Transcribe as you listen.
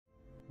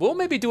We'll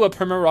maybe do a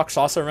perma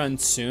Rakshasa run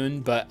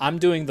soon, but I'm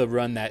doing the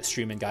run that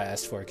streaming guy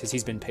asked for because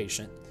he's been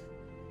patient.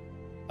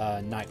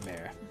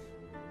 Nightmare.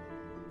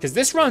 Because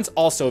this run's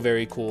also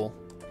very cool.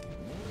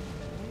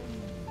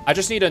 I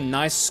just need a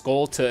nice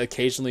skull to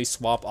occasionally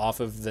swap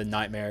off of the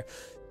Nightmare.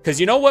 Because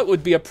you know what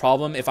would be a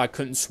problem if I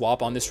couldn't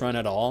swap on this run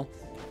at all?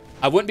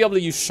 I wouldn't be able to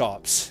use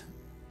shops.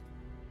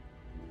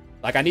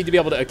 Like, I need to be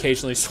able to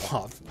occasionally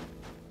swap.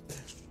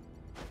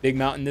 Big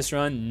Mountain this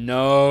run?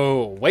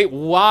 No. Wait,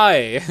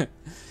 why?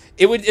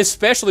 It would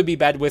especially be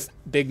bad with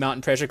Big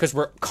Mountain pressure because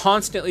we're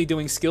constantly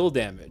doing skill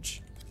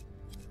damage.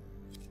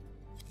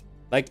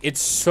 Like,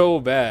 it's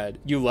so bad.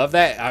 You love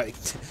that?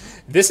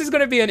 This is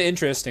going to be an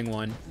interesting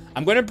one.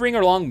 I'm going to bring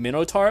along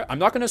Minotaur. I'm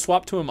not going to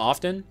swap to him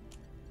often.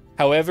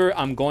 However,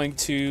 I'm going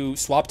to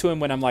swap to him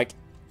when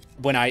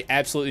when I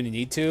absolutely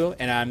need to,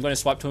 and I'm going to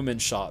swap to him in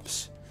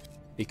shops.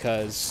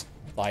 Because,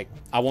 like,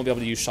 I won't be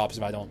able to use shops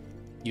if I don't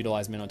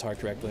utilize Minotaur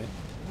correctly.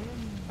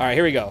 Alright,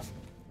 here we go.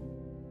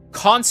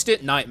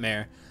 Constant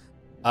Nightmare.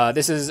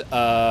 This is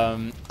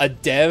a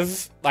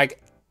dev.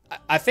 Like,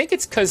 I think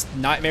it's because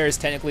Nightmare is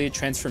technically a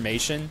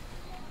transformation.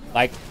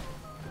 Like,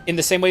 in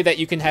the same way that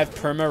you can have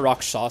Perma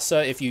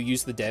Rakshasa if you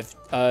use the dev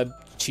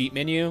cheat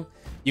menu,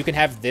 you can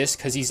have this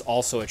because he's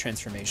also a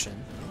transformation.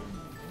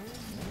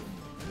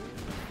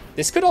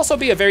 This could also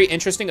be a very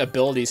interesting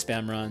ability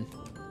spam run.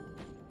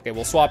 Okay,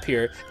 we'll swap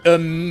here.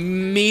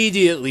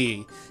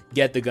 Immediately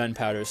get the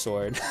gunpowder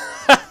sword.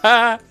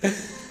 Perma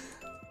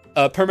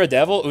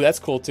Devil? Ooh, that's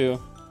cool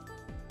too.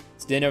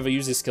 Didn't ever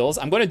use his skills.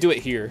 I'm going to do it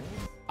here.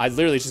 I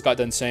literally just got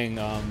done saying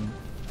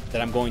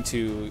that I'm going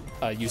to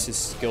use his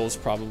skills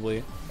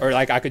probably. Or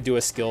like I could do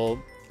a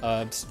skill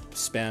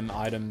spam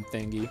item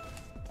thingy.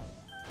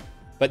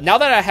 But now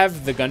that I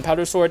have the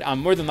gunpowder sword, I'm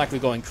more than likely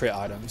going crit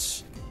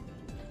items.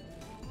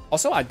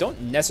 Also, I don't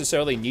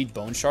necessarily need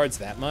bone shards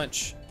that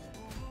much.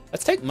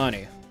 Let's take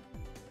money.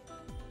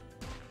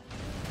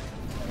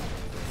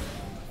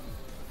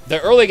 The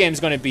early game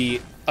is going to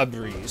be a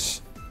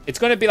breeze. It's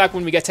going to be like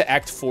when we get to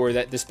Act 4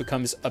 that this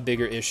becomes a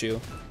bigger issue.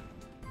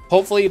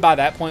 Hopefully by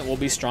that point we'll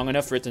be strong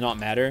enough for it to not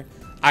matter.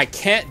 I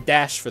can't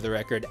dash for the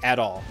record at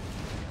all.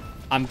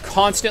 I'm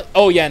constant.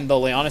 Oh yeah, and the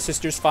Leona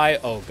sisters fight.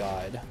 Oh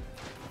god.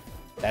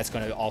 That's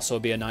going to also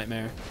be a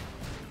nightmare.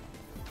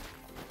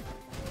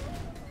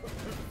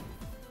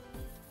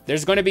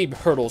 There's going to be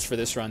hurdles for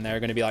this run. They're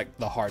going to be like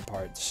the hard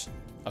parts.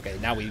 Okay,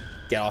 now we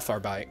get off our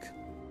bike.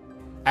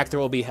 Act 3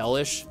 will be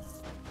hellish.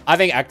 I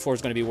think Act 4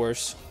 is going to be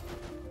worse.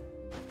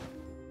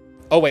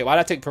 Oh wait, why did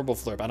I take Purple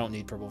Flurp? I don't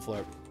need Purple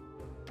Flurp.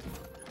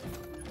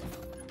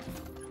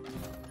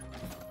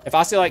 If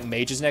I see like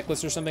Mage's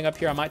Necklace or something up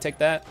here, I might take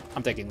that.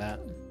 I'm taking that.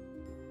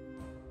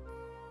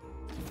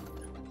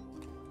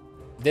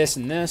 This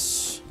and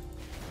this.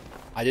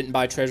 I didn't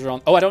buy treasure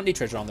on... Oh, I don't need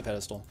treasure on the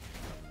pedestal.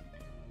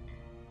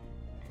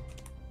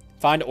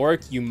 Find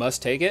Orc, you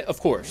must take it? Of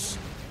course.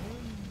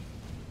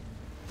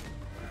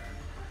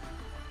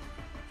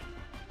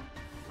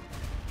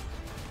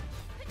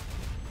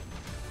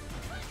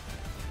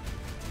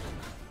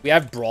 We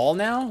have Brawl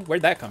now?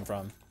 Where'd that come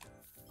from?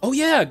 Oh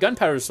yeah,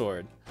 Gunpowder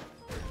Sword.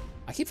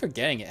 I keep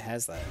forgetting it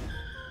has that.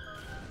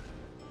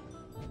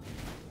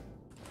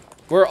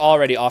 We're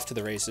already off to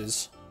the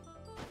races.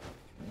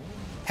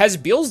 Has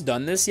Beals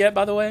done this yet,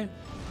 by the way?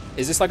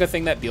 Is this like a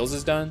thing that Beals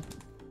has done?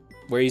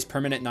 Where he's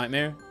permanent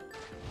nightmare?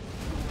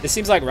 This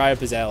seems like right up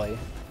his alley.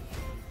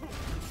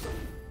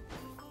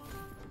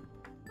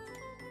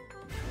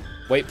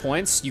 Wait,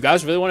 points? You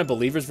guys really want to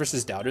Believers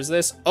versus Doubters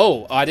this?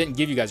 Oh, I didn't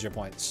give you guys your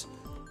points.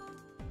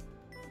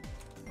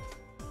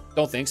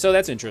 Don't think so?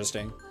 That's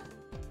interesting.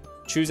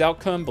 Choose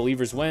outcome,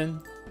 Believers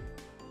win.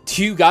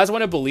 Do you guys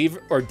want to believe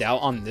or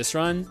doubt on this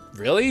run?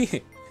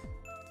 Really?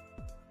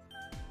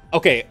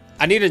 Okay,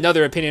 I need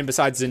another opinion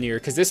besides Zanir,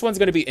 because this one's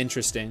going to be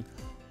interesting.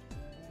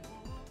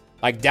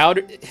 Like, doubt...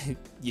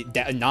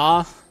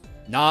 nah.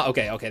 Nah,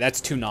 okay, that's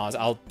 2 nahs.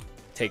 I'll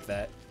take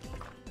that.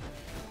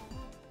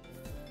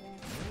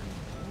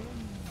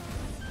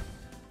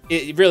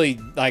 It really,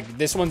 like,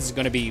 this one's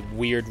going to be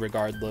weird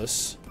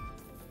regardless.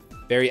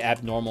 Very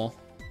abnormal.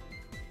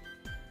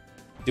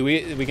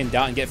 We can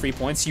doubt and get free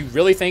points? You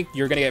really think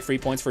you're going to get free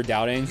points for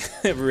doubting?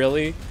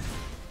 Really?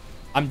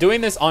 I'm doing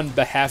this on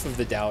behalf of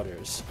the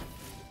doubters.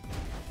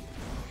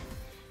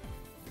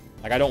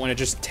 Like, I don't want to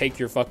just take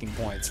your fucking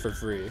points for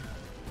free.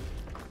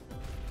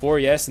 4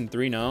 yes and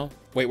 3 no.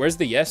 Wait, where's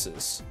the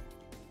yeses?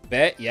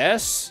 Bet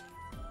yes?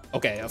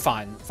 Okay,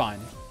 fine.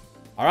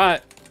 All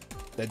right.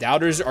 The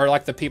doubters are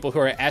like the people who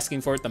are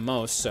asking for it the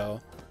most,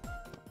 so.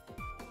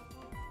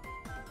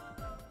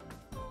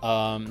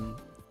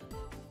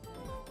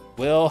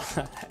 Well,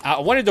 I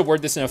wanted to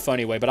word this in a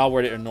funny way, but I'll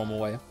word it in a normal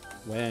way.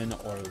 Win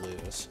or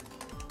lose.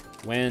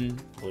 Win,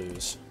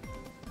 lose.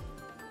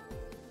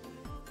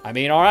 I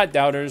mean, all right,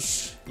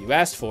 doubters. You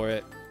asked for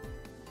it.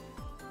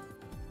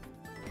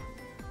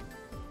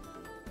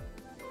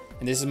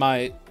 And this is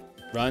my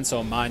run,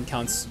 so mine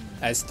counts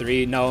as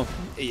 3. No,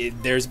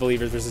 there's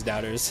Believers versus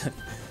Doubters.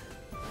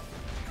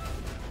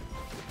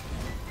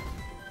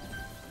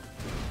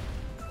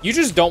 You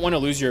just don't want to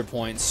lose your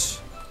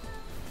points.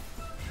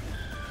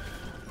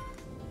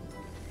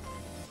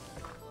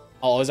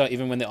 I'll always out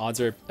even when the odds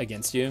are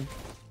against you.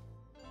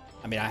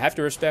 I mean, I have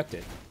to respect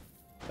it,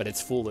 but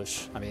it's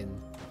foolish. I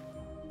mean,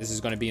 this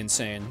is going to be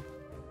insane.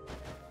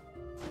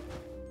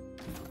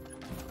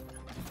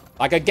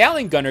 Like a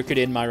Gatling Gunner could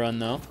end my run,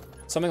 though.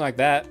 Something like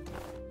that.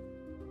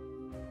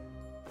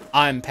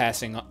 I'm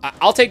passing.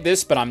 I'll take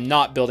this, but I'm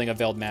not building a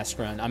Veiled Mask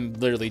run. I'm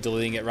literally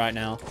deleting it right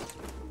now.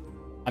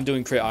 I'm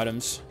doing crit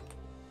items.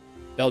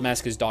 Veiled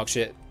Mask is dog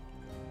shit.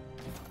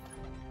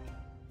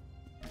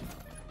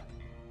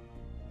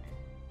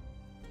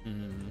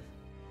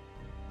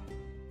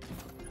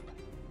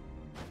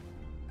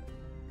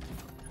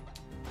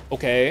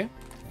 Okay.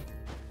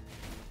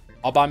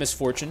 I'll buy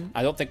Misfortune.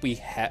 I don't think we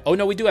have... Oh,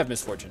 no, we do have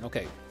Misfortune.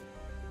 Okay.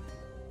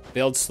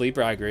 Veiled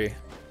Sleeper, I agree.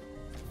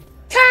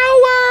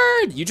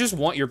 Coward! You just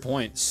want your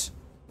points.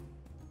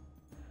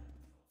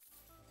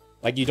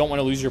 Like, you don't want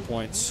to lose your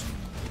points.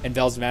 And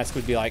Veiled Mask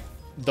would be, like,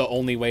 the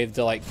only way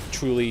to, like,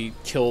 truly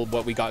kill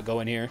what we got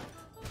going here.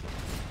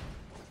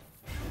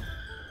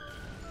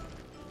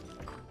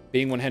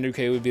 Being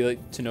 100k would be,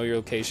 like, to know your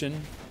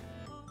location.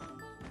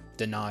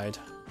 Denied.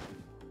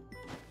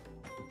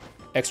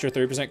 Extra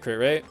 30% crit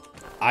rate?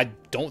 I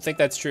don't think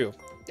that's true.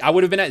 I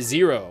would have been at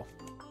 0.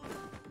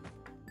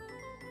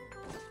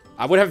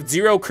 I would have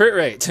 0 crit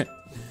rate.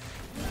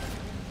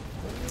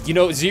 You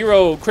know,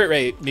 0 crit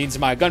rate means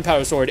my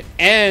gunpowder sword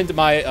and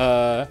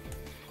my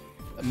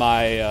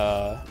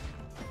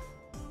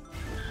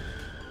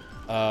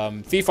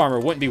thief armor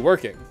wouldn't be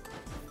working.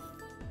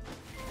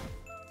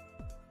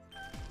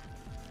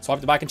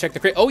 Swap the bike and check the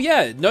crit. Oh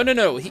yeah,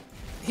 no. He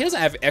doesn't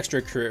have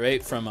extra crit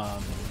rate from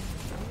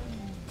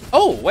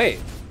Oh wait.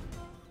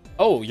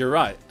 Oh, you're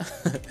right.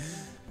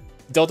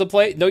 Delta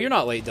plate? No, you're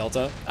not late,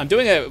 Delta. I'm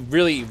doing a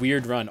really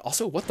weird run.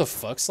 Also, what the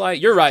fuck, Sly?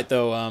 You're right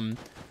though,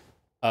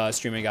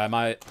 streaming guy.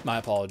 My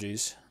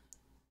apologies.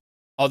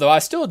 Although I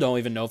still don't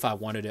even know if I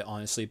wanted it,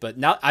 honestly. But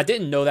now I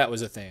didn't know that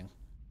was a thing.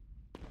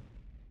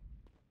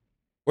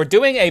 We're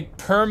doing a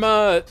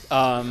perma,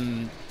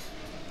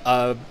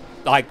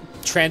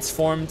 like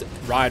transformed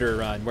rider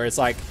run where it's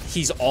like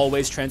he's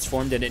always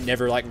transformed and it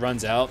never like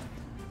runs out.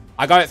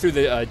 I got it through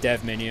the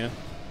dev menu.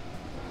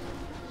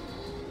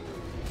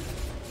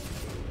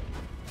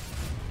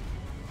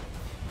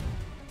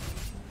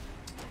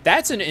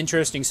 That's an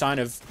interesting sign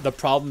of the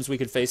problems we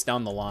could face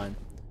down the line.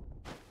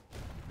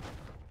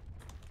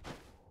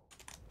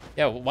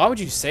 Yeah, why would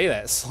you say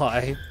that,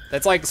 Sly?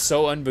 That's like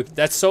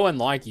that's so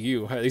unlike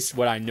you, at least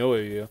what I know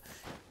of you.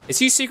 Is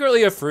he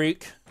secretly a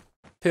freak,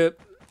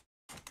 Pip?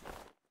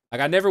 Like,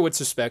 I never would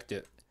suspect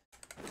it.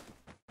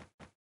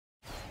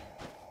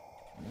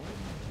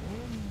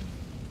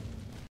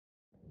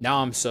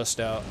 Now I'm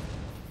sussed out.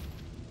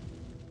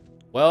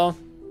 Well,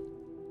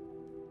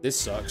 this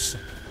sucks.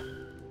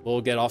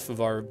 We'll get off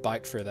of our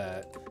bike for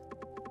that.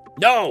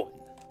 No!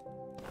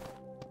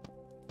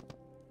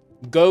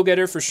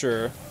 Go-getter for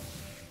sure.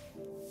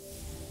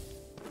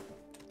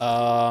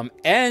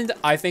 And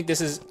I think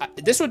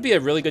this would be a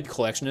really good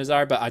collection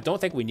desire, but I don't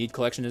think we need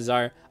collection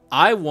desire.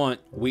 I want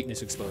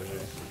weakness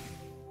exposure.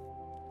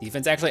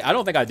 Defense, actually, I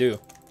don't think I do.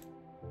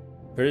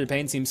 Period of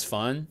Pain seems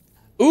fun.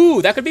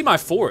 Ooh, that could be my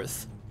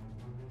 4th.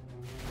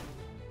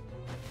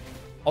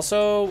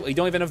 Also, we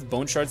don't even have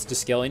bone shards to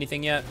scale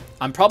anything yet.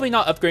 I'm probably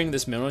not upgrading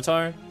this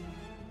Minotaur.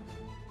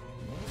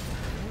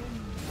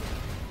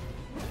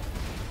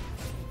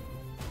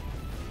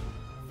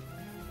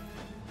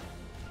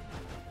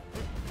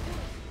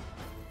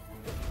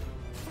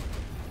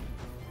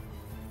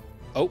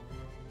 Oh.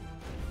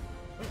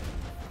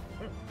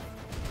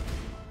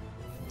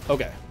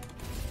 Okay.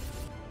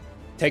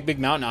 Take Big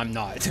Mountain, I'm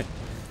not.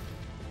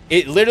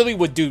 It literally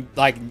would do,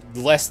 like,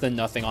 less than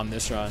nothing on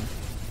this run.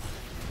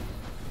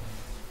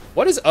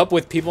 What is up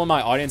with people in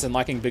my audience and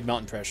liking Big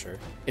Mountain Pressure?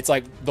 It's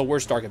like the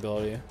worst dark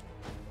ability.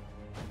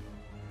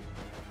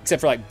 Except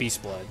for like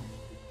Beast Blood.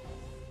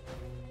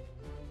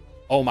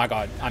 Oh my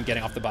god, I'm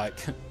getting off the bike.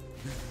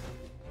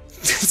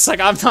 It's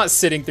like I'm not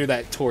sitting through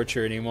that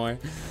torture anymore.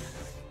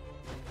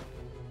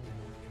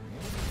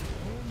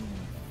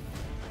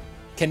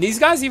 Can these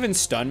guys even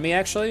stun me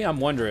actually? I'm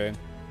wondering.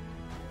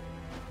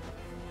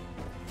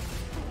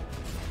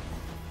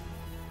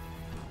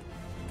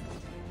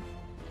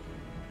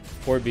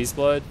 For Beast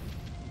Blood.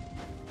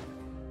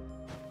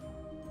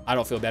 I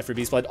don't feel bad for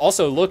Beast Blood.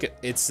 Also, look,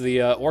 it's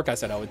the orc I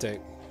said I would take.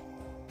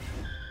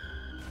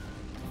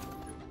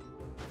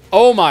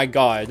 Oh my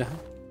god.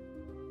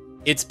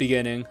 It's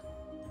beginning.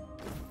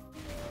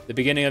 The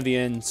beginning of the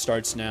end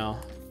starts now.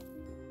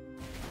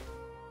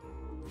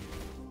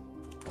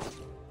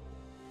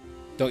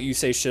 Don't you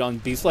say shit on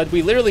Beast Blood.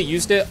 We literally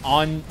used it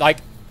on, like,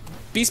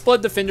 Beast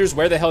Blood defenders,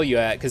 where the hell you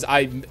at? Because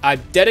I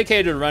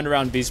dedicated a run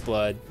around Beast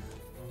Blood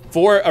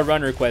for a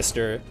run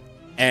requester,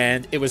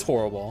 and it was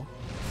horrible.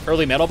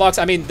 Early metal box.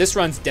 I mean, this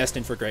run's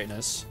destined for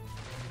greatness.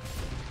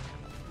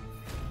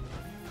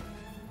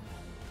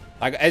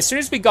 Like, as soon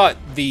as we got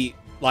the,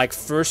 like,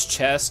 first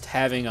chest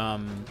having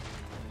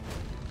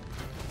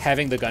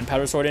the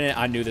gunpowder sword in it,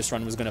 I knew this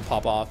run was gonna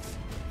pop off.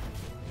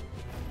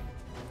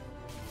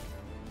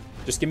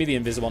 Just give me the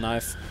invisible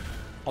knife.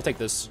 I'll take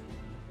this.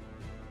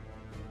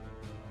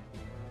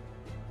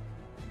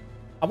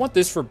 I want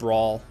this for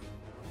Brawl.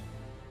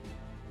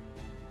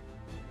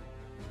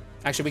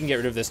 Actually, we can get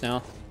rid of this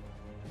now.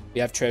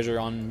 We have treasure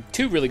on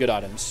 2 really good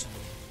items.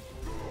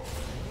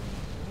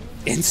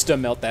 Insta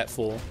melt that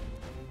fool.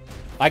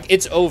 Like,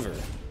 it's over.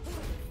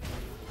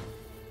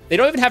 They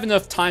don't even have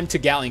enough time to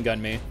Gatling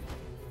gun me.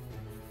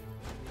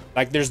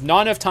 Like, there's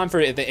not enough time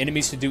for the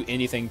enemies to do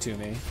anything to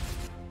me.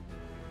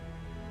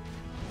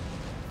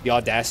 The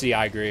audacity,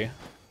 I agree.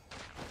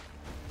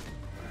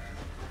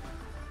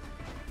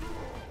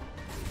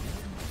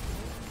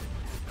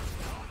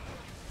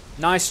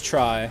 Nice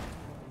try.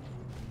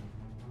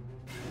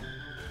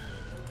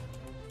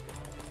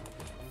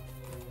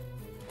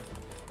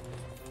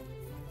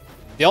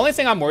 The only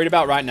thing I'm worried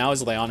about right now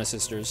is Leona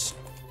Sisters.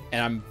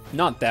 And I'm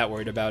not that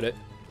worried about it.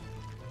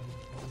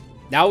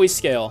 Now we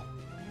scale.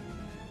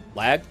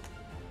 Lag?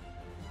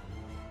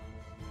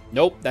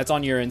 Nope, that's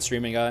on your end,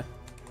 streaming guy.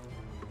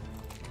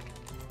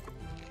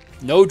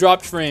 No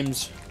dropped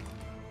frames.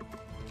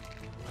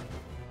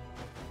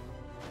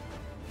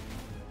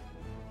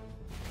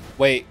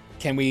 Wait,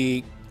 can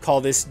we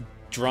call this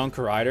Drunk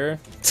Rider?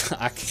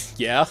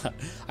 Yeah,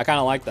 I kind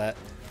of like that.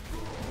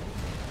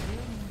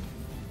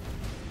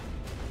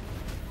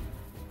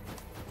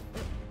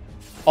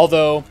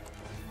 Although,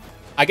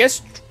 I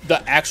guess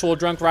the actual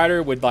Drunk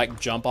Rider would, like,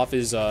 jump off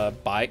his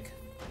bike.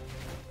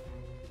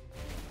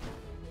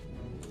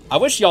 I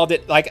wish y'all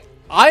did, like,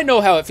 I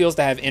know how it feels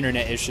to have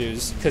internet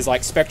issues, because,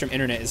 like, Spectrum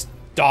internet is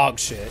dog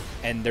shit,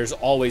 and there's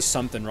always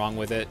something wrong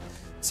with it.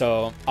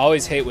 So, I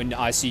always hate when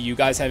I see you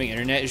guys having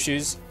internet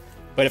issues,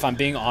 but if I'm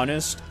being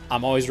honest,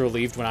 I'm always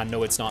relieved when I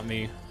know it's not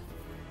me.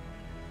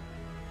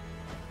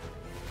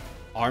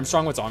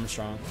 Armstrong? What's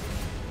Armstrong?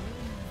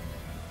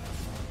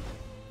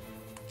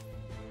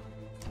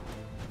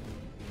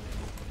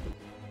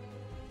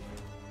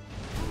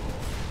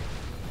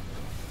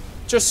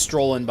 Just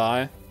strolling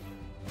by.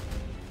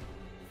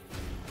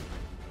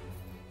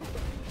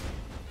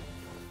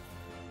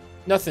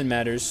 Nothing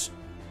matters.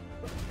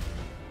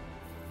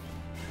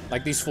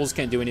 Like, these fools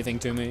can't do anything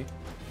to me.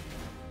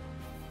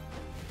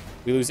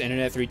 We lose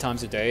internet 3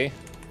 times a day.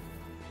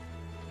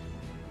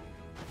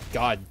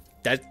 God,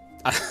 that...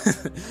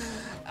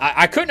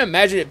 I couldn't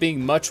imagine it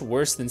being much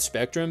worse than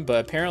Spectrum,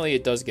 but apparently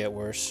it does get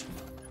worse.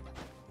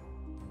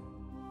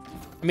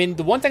 I mean,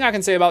 the one thing I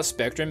can say about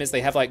Spectrum is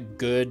they have, like,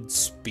 good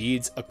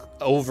speeds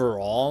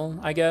overall,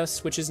 I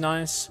guess, which is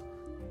nice.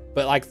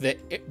 But, like,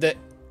 the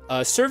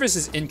service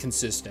is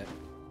inconsistent.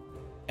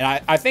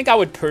 And I think I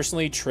would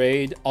personally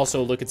trade...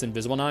 Also, look, it's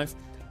Invisible Knife.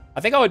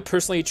 I think I would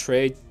personally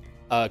trade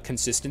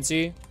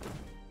consistency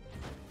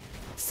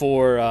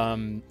for,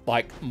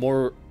 like,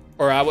 more...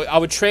 Or I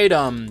would trade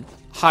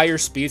higher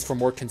speeds for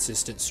more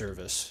consistent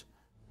service.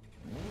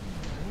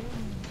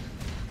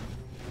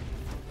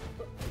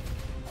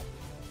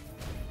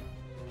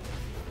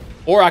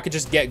 Or I could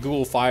just get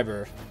Google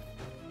Fiber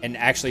and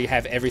actually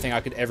have everything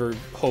I could ever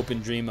hope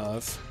and dream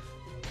of.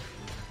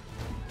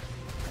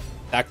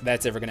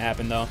 That's ever gonna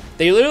happen, though.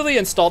 They literally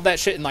installed that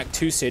shit in like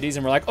 2 cities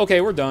and we're like,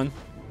 okay, we're done.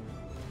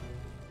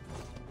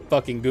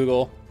 Fucking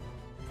Google.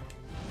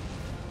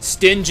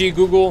 Stingy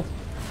Google.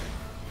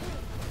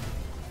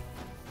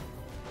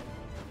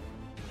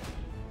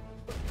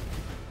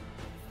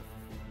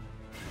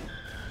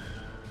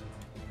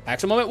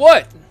 Actual moment,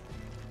 what?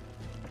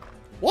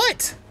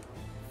 What?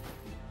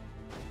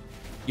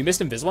 You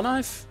missed Invisible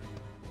Knife?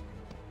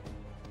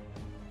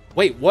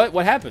 Wait, what?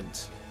 What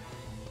happened?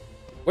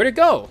 Where'd it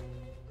go?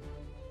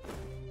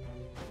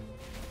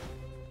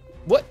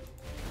 What?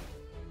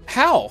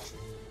 How?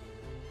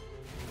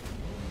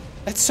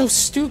 That's so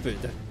stupid.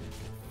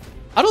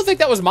 I don't think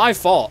that was my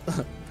fault.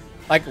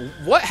 Like,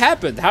 what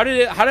happened? How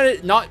did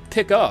it not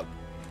pick up?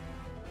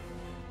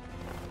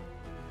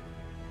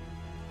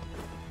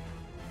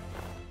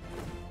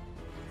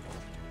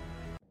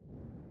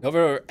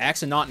 Over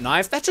axe and not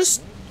knife? That's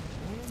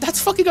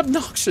fucking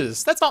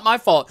obnoxious. That's not my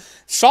fault.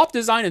 Shop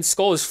design in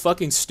Skul is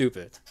fucking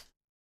stupid.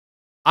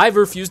 I've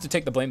refused to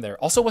take the blame there.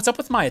 Also, what's up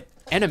with my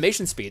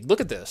animation speed?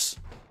 Look at this.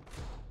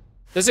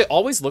 Does it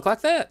always look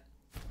like that?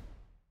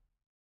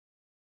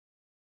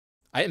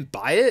 I didn't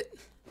buy it?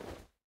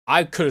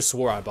 I could have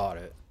swore I bought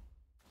it.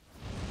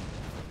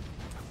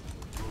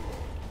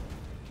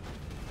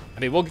 I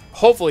mean, we'll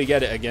hopefully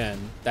get it again.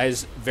 That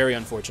is very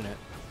unfortunate.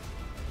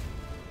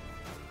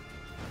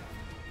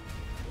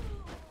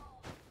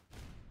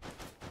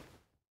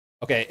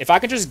 Okay, if I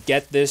could just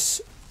get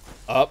this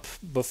up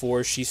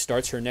before she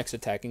starts her next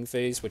attacking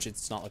phase, which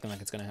it's not looking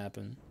like it's going to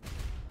happen.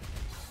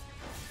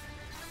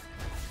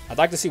 I'd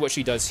like to see what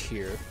she does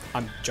here.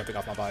 I'm jumping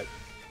off my bike.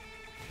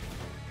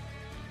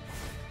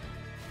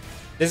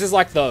 This is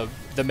like the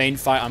main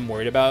fight I'm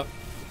worried about.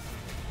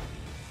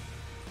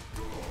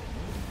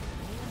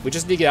 We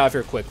just need to get out of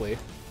here quickly.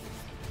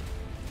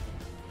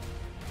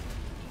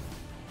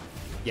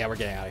 Yeah, we're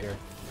getting out of here.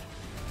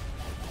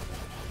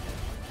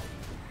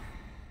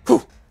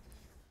 Whew.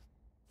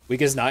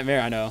 Weakest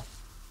nightmare, I know.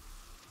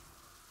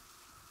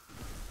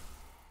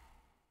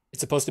 It's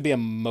supposed to be a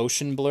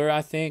motion blur,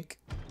 I think.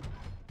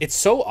 It's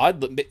so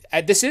odd.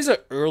 This is an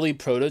early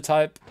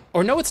prototype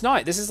Or no, it's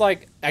not. This is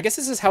like, I guess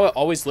this is how it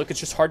always looks. It's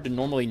just hard to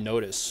normally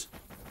notice.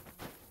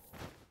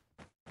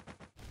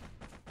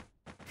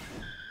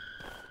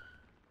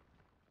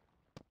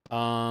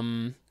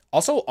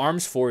 Also,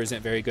 Arms 4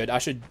 isn't very good. I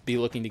should be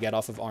looking to get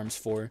off of Arms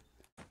 4.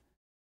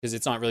 Because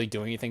it's not really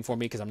doing anything for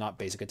me because I'm not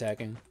basic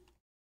attacking.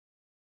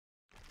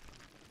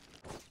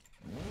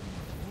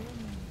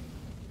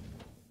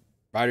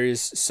 Ryder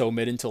is so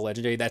mid until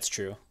legendary. That's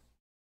true.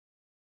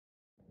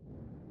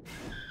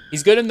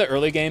 He's good in the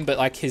early game, but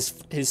like his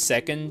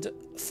second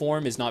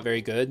form is not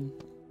very good.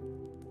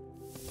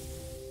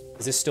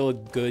 Is this still a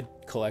good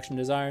collection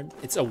desired?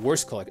 It's a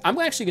worse collection. I'm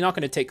actually not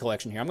going to take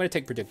collection here. I'm going to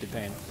take predicted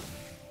pain.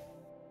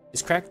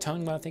 Is cracked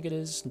tongue what I think it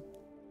is?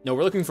 No,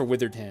 we're looking for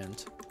withered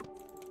hand.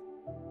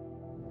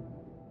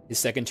 His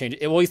second change.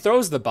 Well, he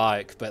throws the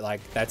bike, but like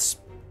that's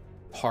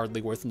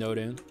hardly worth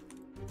noting.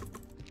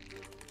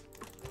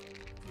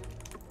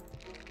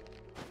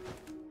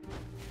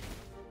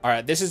 All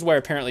right, this is where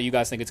apparently you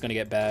guys think it's going to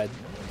get bad.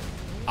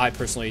 I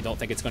personally don't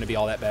think it's going to be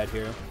all that bad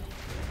here.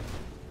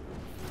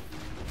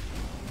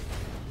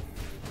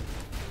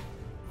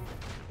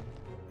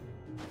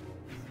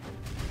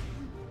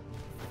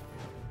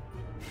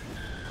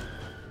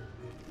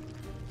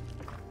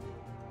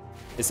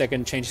 The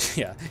second change,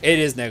 yeah, it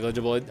is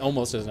negligible. It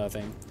almost does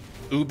nothing.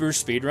 Uber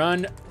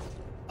speedrun.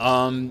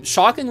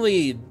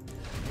 Shockingly,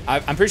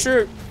 I'm pretty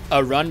sure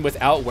a run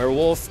without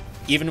werewolf,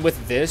 even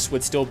with this,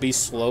 would still be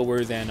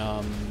slower than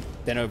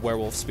a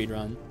werewolf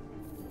speedrun.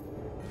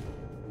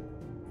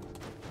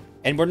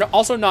 And we're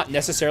also not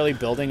necessarily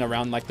building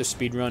around like the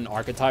speedrun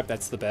archetype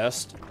that's the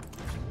best.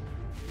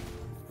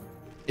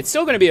 It's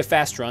still going to be a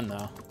fast run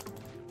though.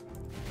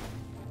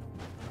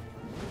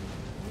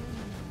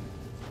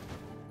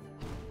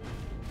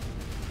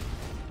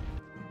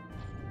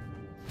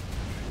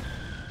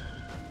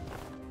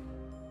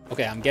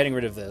 Okay, I'm getting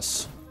rid of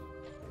this.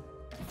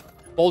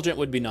 Fulgent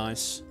would be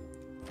nice.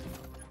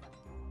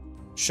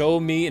 Show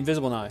me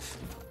invisible knife.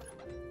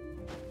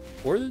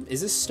 Or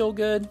is this still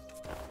good?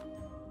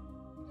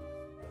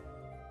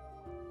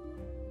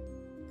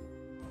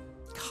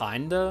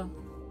 Kinda.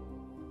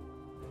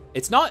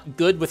 It's not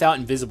good without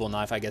invisible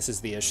knife, I guess,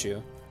 is the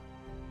issue.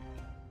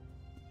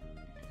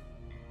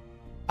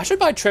 I should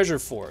buy treasure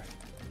 4.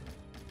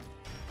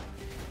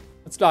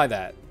 Let's buy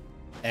that.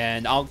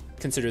 And I'll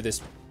consider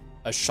this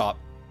a shop,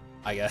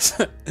 I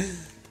guess.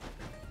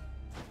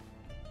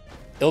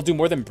 It'll do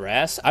more than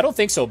brass? I don't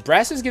think so.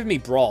 Brass is giving me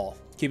brawl.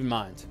 Keep in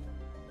mind.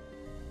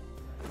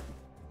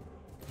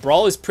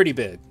 Brawl is pretty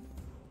big.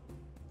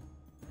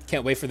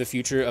 Can't wait for the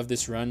future of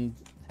this run.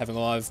 Having a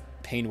lot of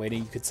pain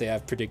waiting. You could say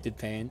I've predicted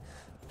pain.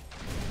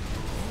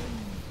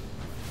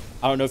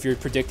 I don't know if you're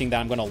predicting that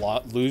I'm going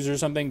to lose or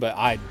something, but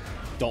I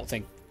don't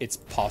think it's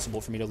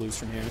possible for me to lose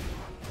from here.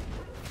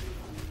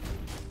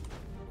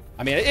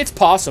 I mean, it's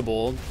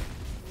possible,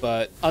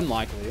 but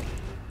unlikely.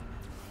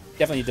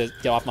 Definitely need to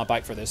get off my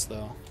bike for this,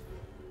 though.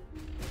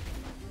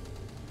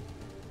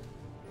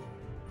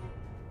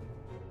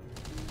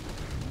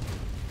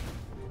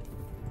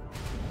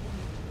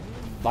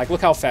 Like,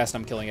 look how fast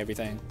I'm killing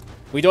everything.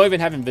 We don't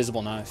even have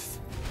invisible knife.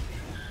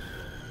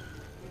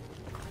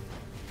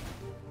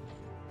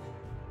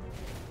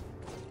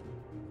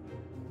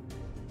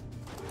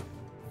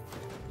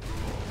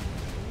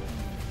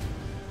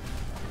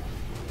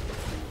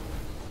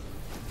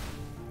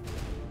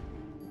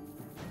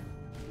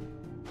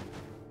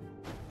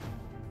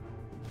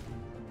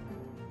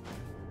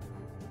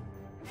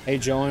 Hey,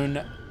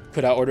 Joan,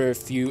 could I order a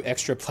few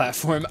extra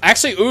platform?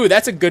 Actually, ooh,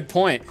 that's a good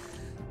point.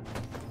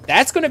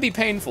 That's going to be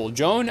painful.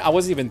 Joan, I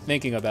wasn't even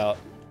thinking about.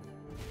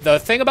 The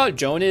thing about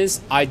Joan is,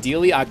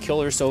 ideally, I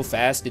kill her so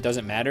fast, it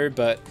doesn't matter.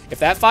 But if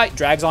that fight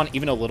drags on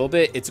even a little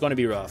bit, it's going to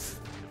be rough.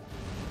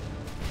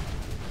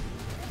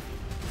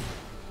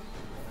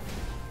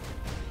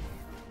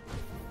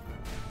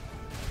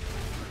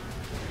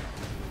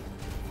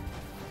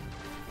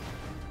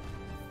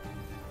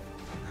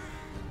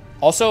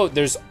 Also,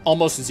 there's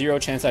almost zero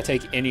chance I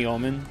take any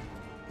omen.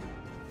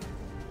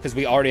 Because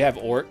we already have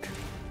orc.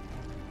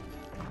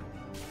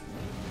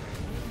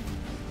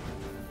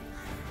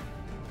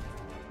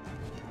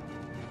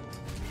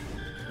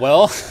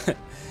 Well,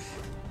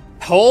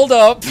 hold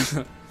up.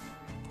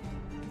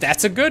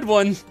 That's a good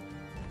one.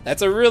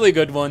 That's a really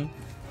good one.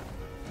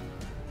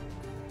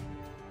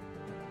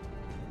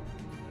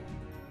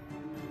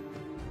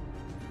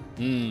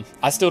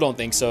 I still don't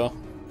think so.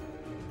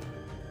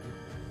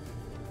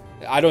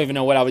 I don't even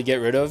know what I would get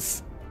rid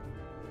of.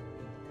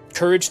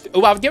 Courage.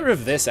 Oh, I would get rid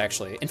of this,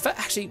 actually. In fact,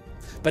 actually,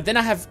 but then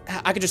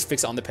I could just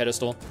fix it on the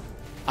pedestal.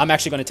 I'm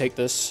actually going to take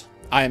this.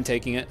 I am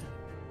taking it.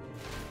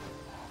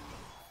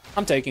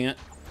 I'm taking it.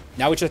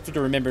 Now we just have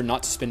to remember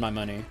not to spend my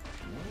money.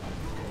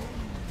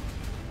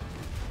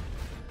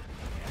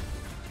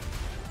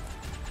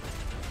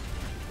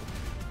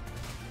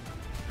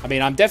 I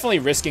mean, I'm definitely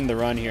risking the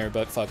run here,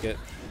 but fuck it.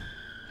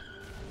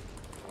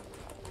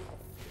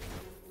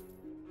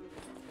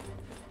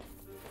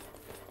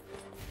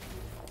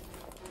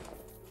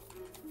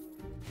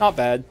 Not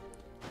bad.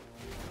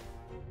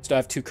 Still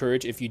have 2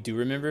 courage if you do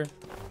remember.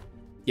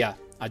 Yeah,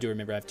 I do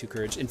remember I have 2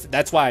 courage. And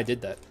that's why I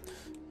did that.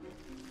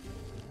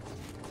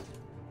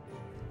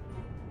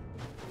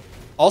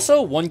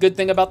 Also, one good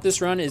thing about this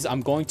run is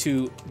I'm going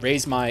to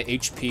raise my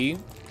HP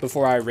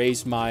before I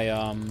raise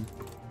my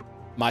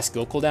my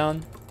skill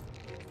cooldown.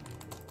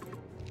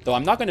 Though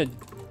I'm not gonna,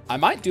 I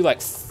might do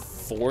like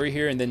 4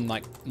 here and then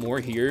like more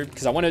here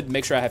because I want to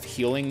make sure I have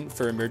healing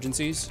for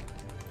emergencies.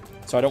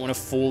 So I don't want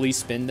to fully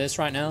spend this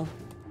right now.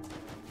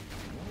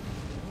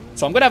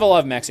 So I'm gonna have a lot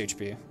of max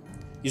HP.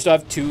 You still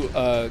have 2,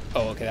 oh,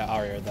 okay, I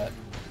already heard that.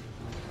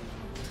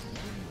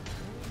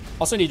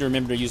 Also need to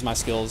remember to use my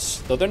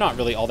skills, though they're not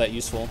really all that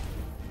useful.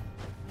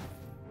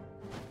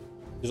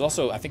 There's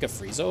also, I think, a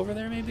Frieza over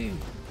there, maybe?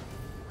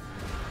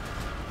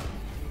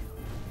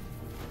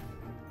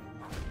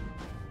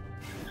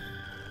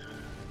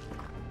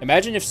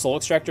 Imagine if Soul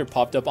Extractor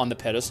popped up on the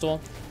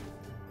pedestal.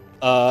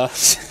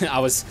 If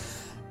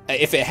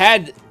it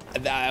had,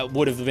 that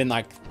would have been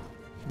like,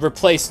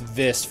 replace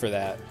this for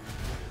that.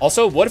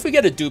 Also, what if we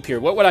get a dupe here?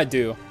 What would I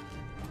do?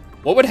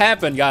 What would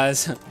happen,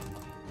 guys?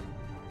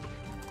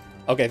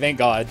 Okay, thank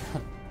God.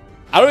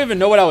 I don't even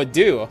know what I would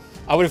do.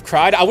 I would have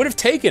cried. I would have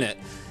taken it.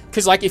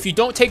 Because, like, if you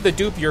don't take the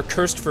dupe, you're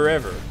cursed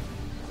forever.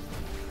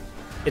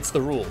 It's the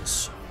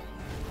rules.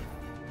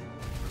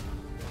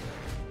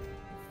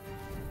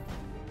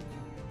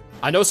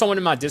 I know someone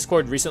in my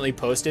Discord recently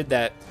posted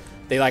that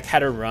they, like,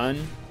 had a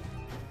run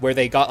where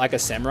they got, like, a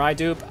samurai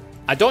dupe.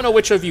 I don't know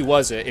which of you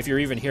was it, if you're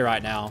even here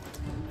right now.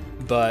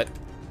 But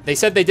they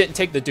said they didn't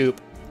take the dupe,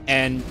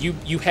 and you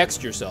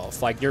hexed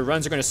yourself. Like, your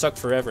runs are going to suck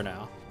forever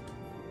now.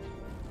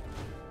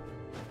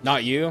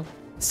 Not you.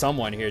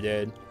 Someone here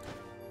did.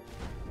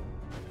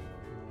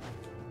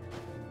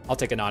 I'll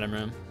take an item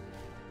room.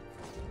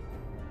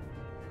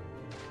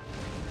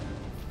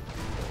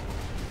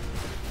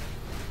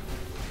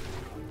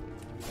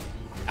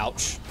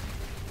 Ouch.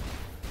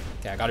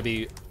 Okay, I gotta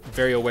be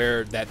very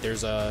aware that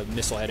there's a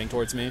missile heading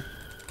towards me.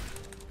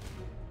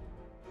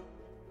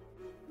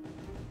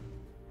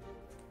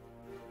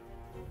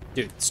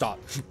 Dude, stop.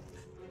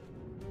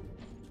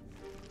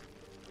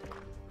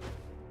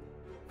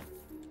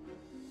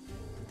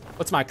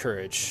 What's my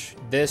courage?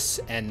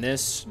 This and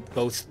this,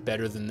 both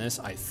better than this,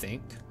 I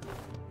think.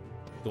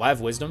 Do I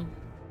have wisdom?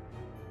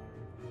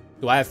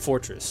 Do I have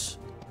fortress?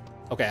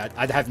 Okay,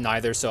 I'd have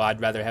neither, so I'd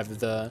rather have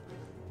the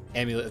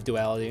amulet of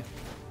duality.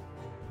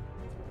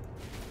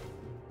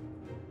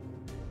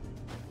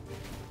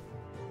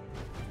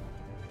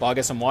 Well, I'll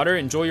get some water.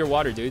 Enjoy your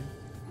water, dude.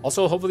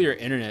 Also, hopefully your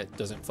internet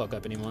doesn't fuck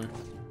up anymore.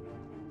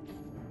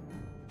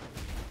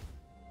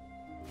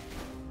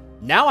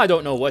 Now I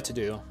don't know what to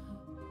do.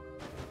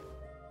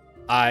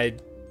 I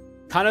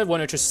kind of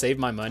want to just save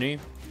my money.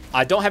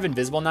 I don't have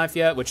invisible knife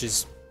yet, which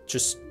is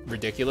just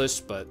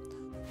ridiculous, but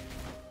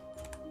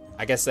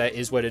I guess that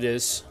is what it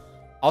is.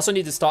 I also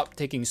need to stop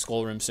taking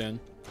skull room soon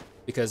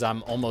because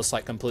I'm almost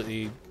like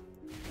completely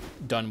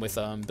done with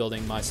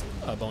building my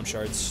bone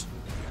shards.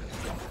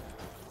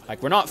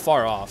 Like, we're not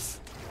far off.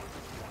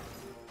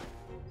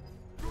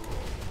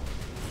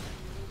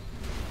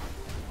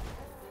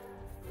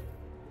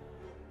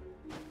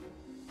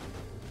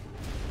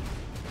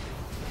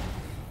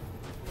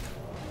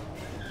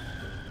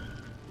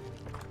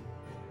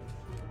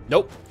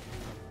 Nope.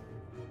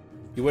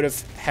 You would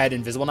have had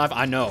invisible knife.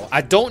 I know.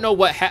 I don't know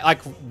what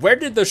like, where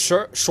did the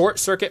short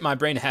circuit my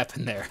brain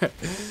happen there?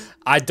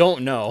 I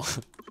don't know.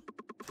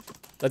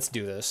 Let's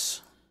do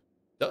this.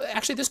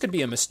 Actually, this could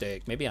be a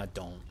mistake. Maybe I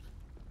don't.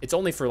 It's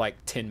only for like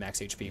 10 max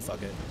HP.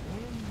 Fuck it.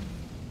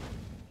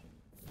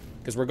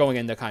 Because we're going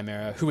into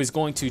Chimera, who is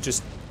going to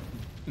just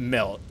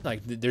melt.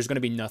 Like, there's going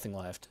to be nothing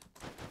left.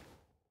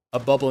 A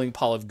bubbling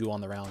pile of goo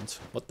on the round.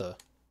 What the?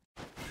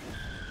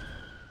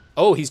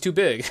 Oh, he's too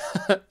big.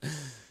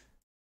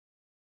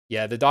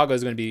 Yeah, the doggo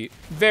is going to be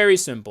very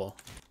simple.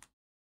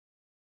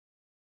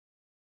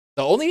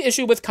 The only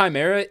issue with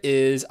Chimera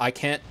is I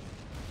can't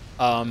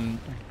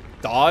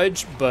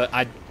dodge, but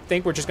I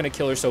think we're just going to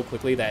kill her so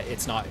quickly that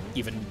it's not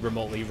even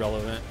remotely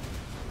relevant.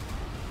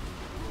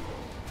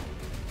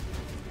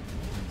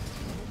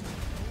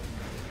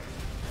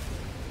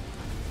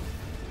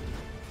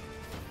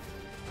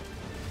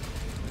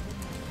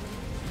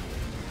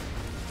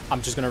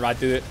 I'm just going to ride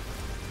through it.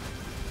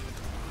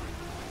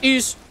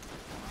 Ease.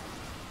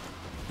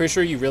 Pretty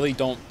sure you really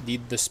don't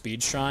need the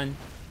speed shrine.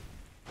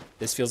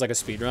 This feels like a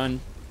speed run.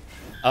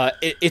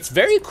 It's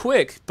very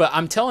quick, but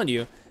I'm telling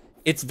you,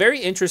 it's very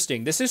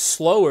interesting. This is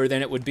slower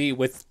than it would be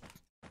with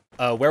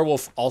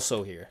Werewolf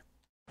also here.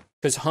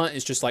 Because Hunt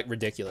is just like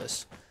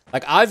ridiculous.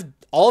 Like,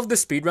 all of the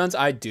speed runs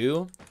I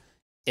do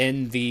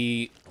in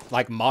the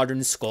like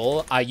modern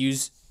Skull, I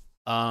use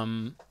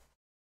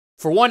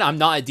for one, I'm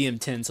not a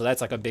DM10, so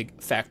that's like a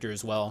big factor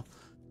as well.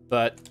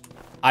 But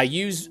I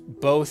use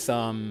both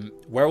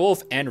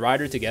Werewolf and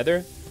Rider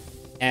together,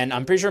 and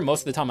I'm pretty sure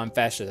most of the time I'm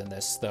faster than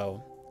this,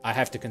 though I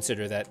have to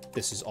consider that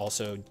this is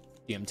also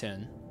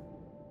DM10.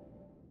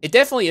 It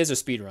definitely is a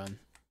speed run.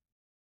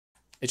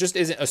 It just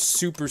isn't a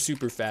super,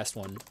 super fast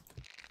one.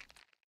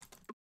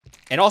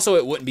 And also,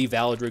 it wouldn't be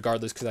valid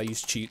regardless because I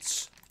use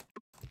cheats.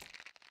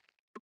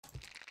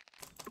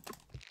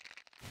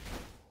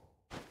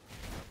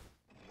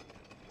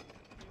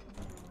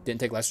 Didn't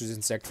take last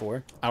resistance Sect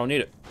 4. I don't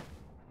need it.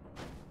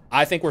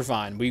 I think we're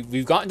fine.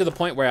 We've gotten to the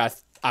point where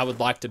I would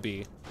like to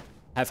be.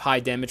 Have high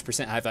damage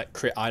percent, have like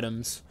crit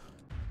items.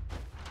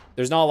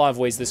 There's not a lot of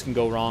ways this can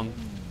go wrong.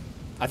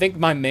 I think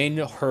my main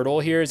hurdle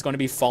here is going to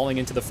be falling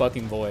into the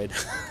fucking void.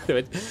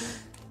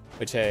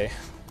 Which, hey,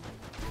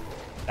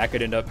 that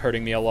could end up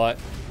hurting me a lot.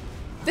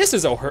 This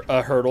is a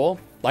hurdle,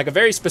 like a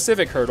very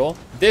specific hurdle.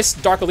 This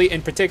Dark Elite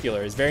in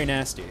particular is very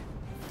nasty.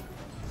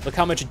 Look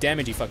how much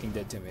damage he fucking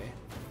did to me.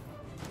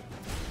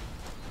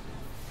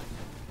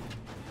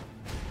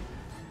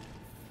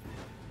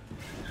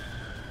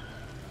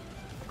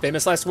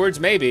 Famous last words,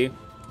 maybe.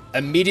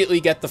 Immediately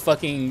get the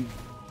fucking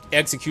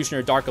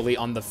Executioner Dark Elite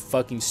on the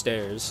fucking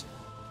stairs.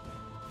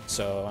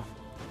 So,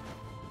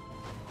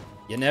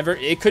 you never,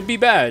 it could be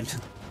bad.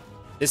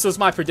 This was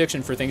my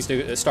prediction for things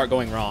to start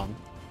going wrong.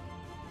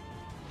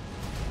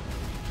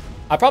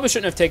 I probably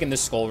shouldn't have taken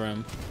this skull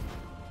room.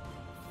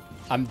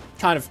 I'm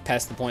kind of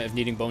past the point of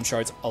needing bone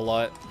shards a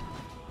lot.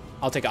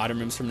 I'll take item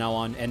rooms from now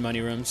on and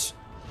money rooms.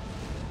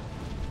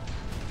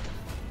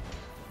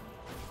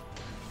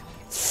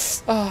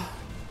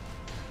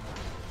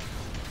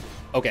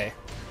 Okay.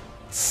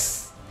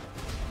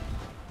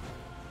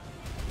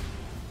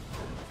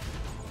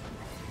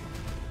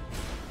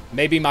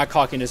 Maybe my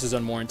cockiness is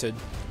unwarranted.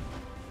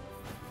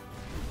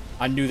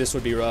 I knew this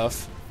would be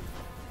rough.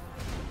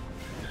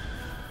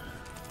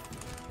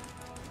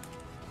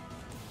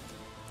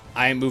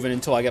 I ain't moving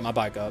until I get my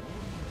bike up.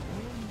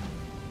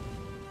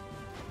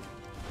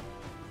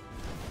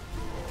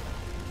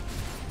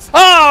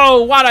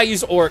 Oh, why'd I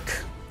use Orc?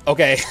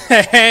 Okay,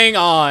 hang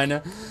on.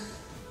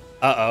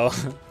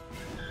 Uh-oh.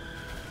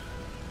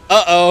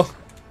 Uh-oh.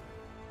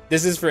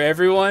 This is for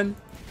everyone?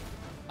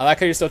 I like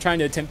how you're still trying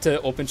to attempt to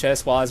open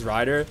chest while as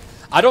Rider.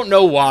 I don't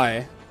know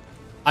why.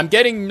 I'm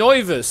getting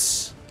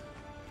nervous.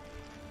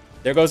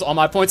 There goes all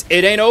my points.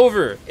 It ain't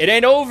over. It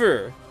ain't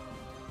over.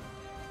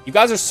 You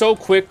guys are so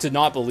quick to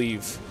not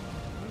believe.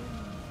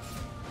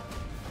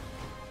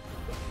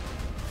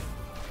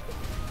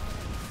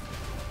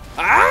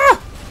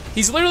 Ah!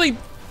 He's literally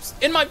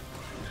in my...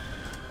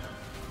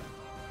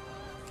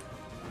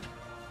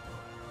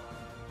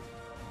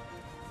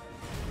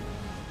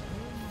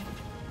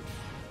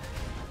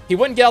 He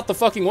wouldn't get out the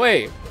fucking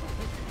way.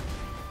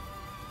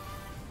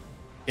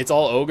 It's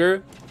all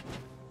ogre.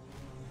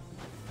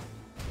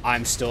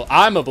 I'm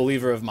a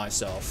believer of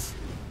myself.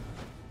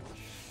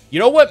 You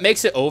know what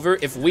makes it over?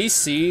 If we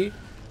see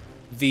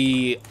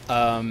the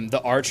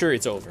archer,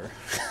 it's over.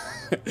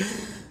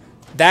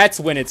 That's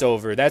when it's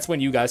over. That's when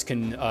you guys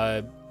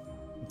can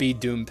be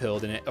doom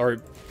pilled in it, or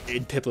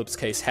in Piplip's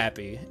case,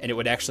 happy, and it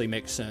would actually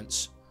make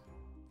sense.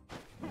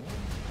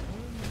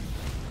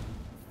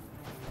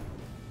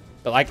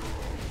 But like,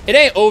 it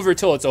ain't over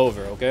till it's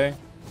over, okay?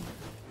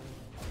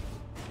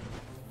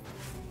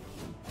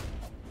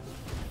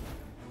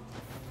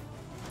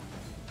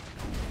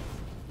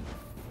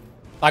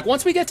 Like,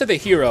 once we get to the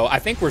hero, I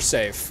think we're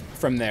safe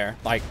from there.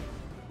 Like,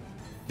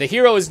 the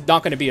hero is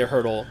not going to be a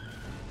hurdle.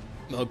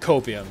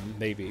 Copium,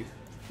 maybe,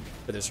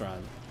 for this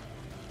run.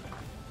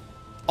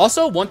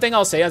 Also, one thing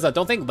I'll say is I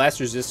don't think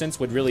Last Resistance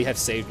would really have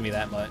saved me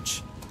that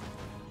much.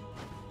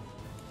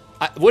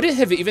 Would it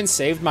have even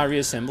saved my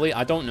reassembly?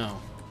 I don't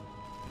know.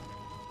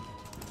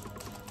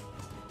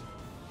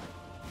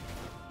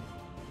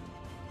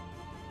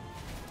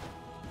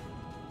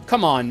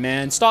 Come on,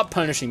 man. Stop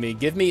punishing me.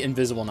 Give me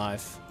Invisible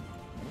Knife.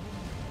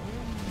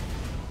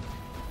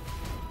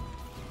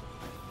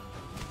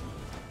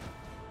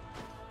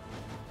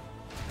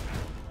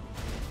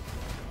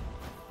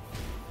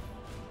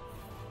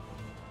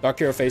 Dark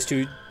Hero Phase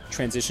 2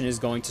 transition is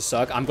going to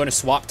suck. I'm going to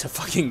swap to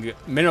fucking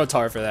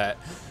Minotaur for that.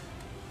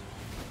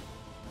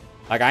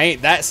 Like, I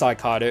ain't that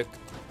psychotic.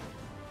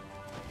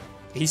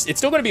 It's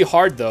still going to be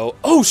hard, though.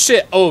 Oh,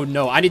 shit. Oh,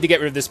 no. I need to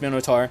get rid of this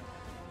Minotaur.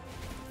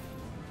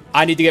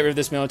 I need to get rid of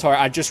this Minotaur.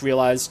 I just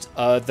realized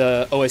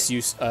the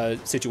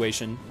OSU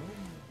situation.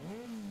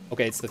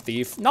 Okay, it's the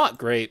Thief. Not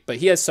great, but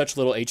he has such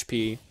little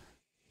HP.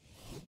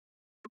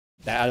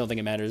 That I don't think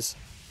it matters.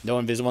 No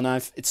Invisible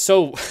Knife. It's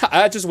so...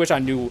 I just wish I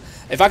knew...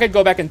 If I could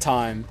go back in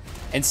time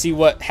and see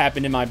what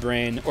happened in my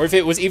brain, or if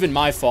it was even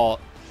my fault,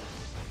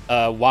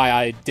 why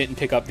I didn't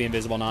pick up the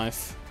Invisible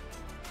Knife.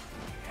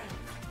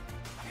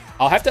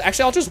 I'll have to...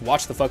 Actually, I'll just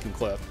watch the fucking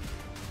clip.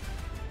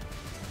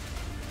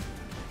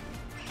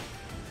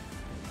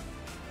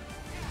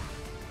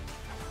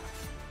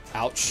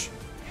 Ouch.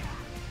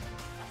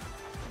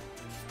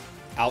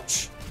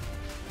 Ouch.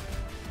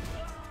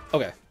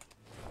 Okay.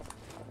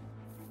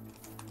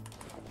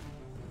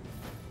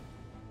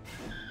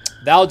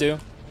 That'll do.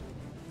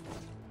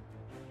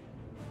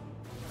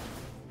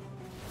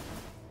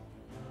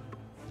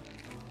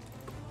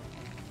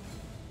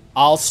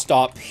 I'll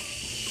stop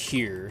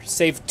here.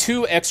 Save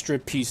 2 extra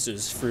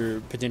pieces for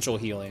potential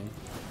healing.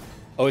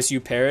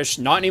 OSU Parish?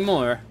 Not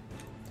anymore.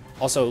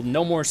 Also,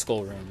 no more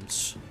skull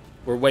rooms.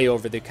 We're way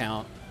over the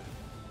count.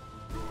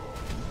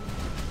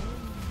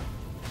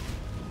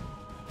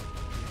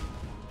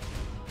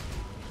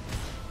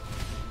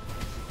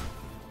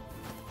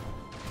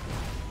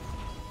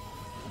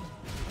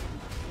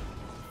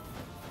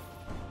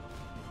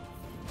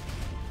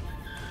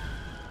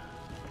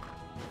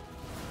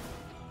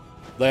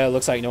 Leia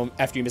looks like no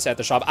after you miss at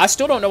the shop. I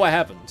still don't know what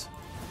happened.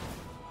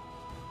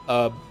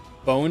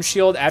 Bone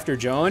shield after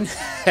Joan?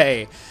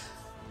 Hey,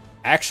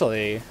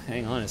 actually,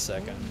 hang on a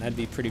second. That'd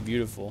be pretty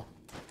beautiful.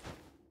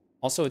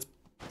 Also, it's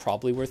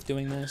probably worth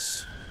doing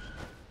this.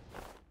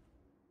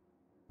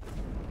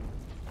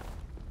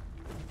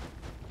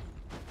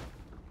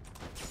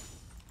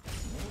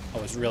 I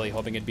was really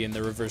hoping it'd be in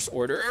the reverse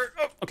order.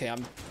 Oh, okay,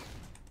 I'm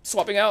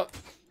swapping out.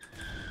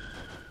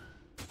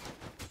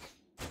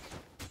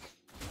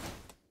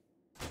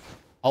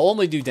 I'll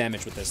only do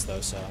damage with this,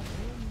 though, so...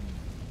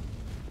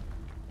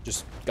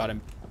 Just gotta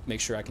make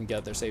sure I can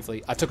get there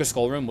safely. I took a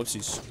skull room.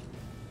 Whoopsies.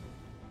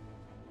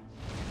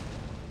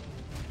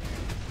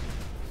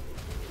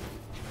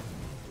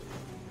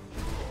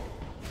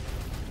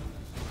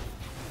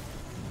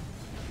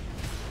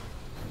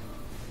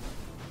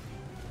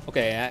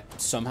 Okay, that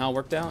somehow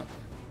worked out.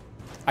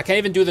 I can't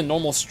even do the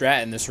normal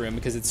strat in this room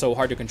because it's so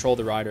hard to control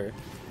the rider.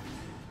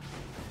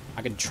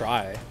 I can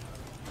try.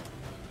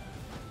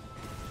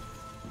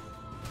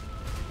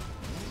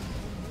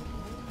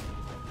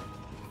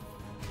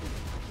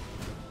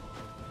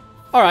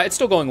 Alright, it's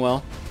still going well.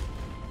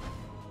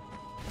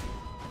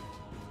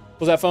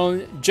 What was that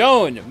phone?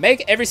 Joan,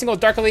 make every single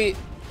Dark Elite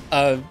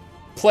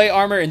play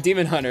armor and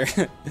Demon Hunter.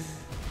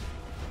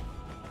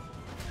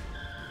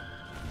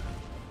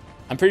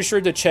 I'm pretty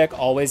sure to check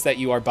always that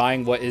you are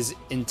buying what is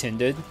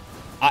intended.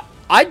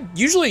 I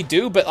usually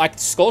do, but like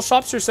skull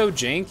shops are so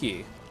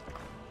janky.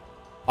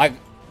 Like,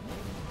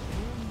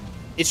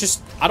 it's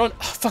just, I don't,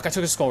 oh, fuck, I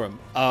took a skull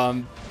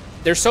room.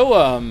 They're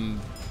so,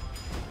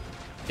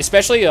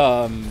 especially,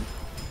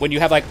 when you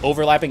have like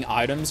overlapping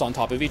items on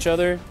top of each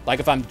other,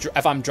 like if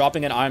I'm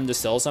dropping an item to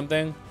sell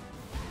something,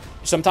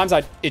 sometimes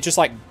it just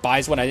like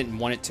buys what I didn't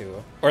want it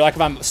to, or like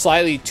if I'm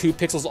slightly 2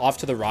 pixels off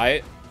to the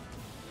right,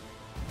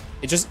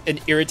 it's just an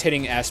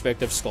irritating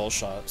aspect of skull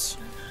shops.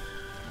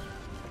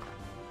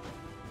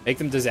 Make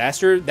them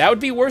disaster? That would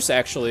be worse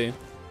actually.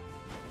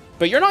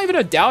 But you're not even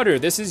a doubter.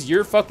 This is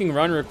your fucking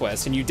run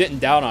request, and you didn't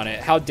doubt on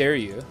it. How dare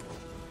you?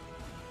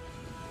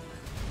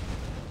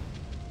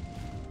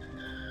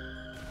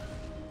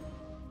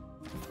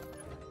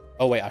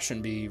 Oh wait, I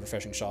shouldn't be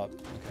refreshing shop.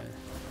 Okay.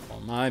 Oh,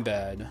 my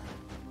bad.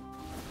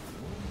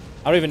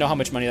 I don't even know how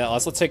much money that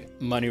lasts. Let's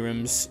take money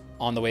rooms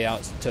on the way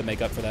out to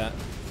make up for that.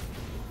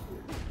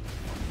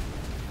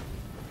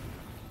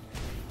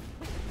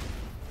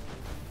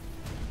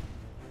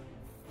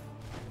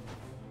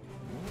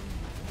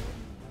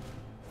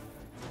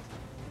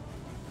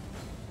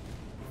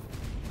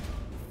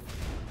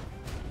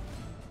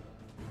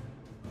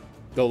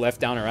 Go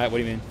left, down, or right? What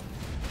do you mean?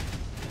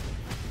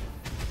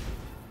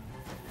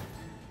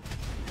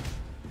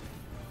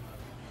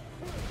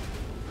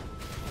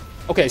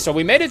 Okay, so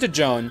we made it to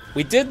Joan.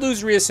 We did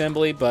lose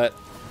reassembly, but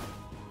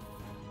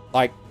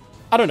like,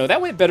 I don't know.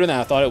 That went better than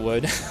I thought it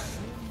would.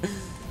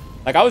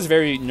 Like, I was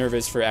very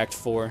nervous for Act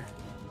 4.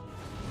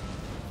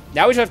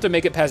 Now we just have to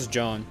make it past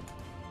Joan.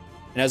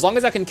 And as long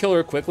as I can kill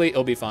her quickly,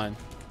 it'll be fine.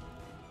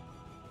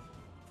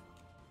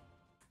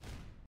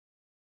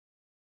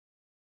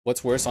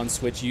 What's worse on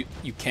Switch? You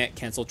can't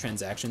cancel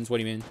transactions. What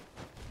do you mean?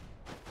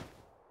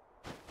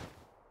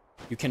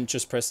 You can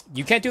just press.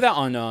 You can't do that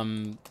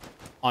on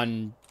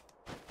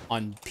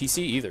PC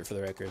either, for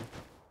the record.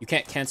 You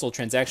can't cancel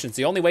transactions.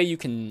 The only way you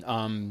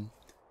can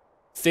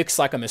fix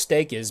like a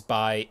mistake is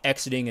by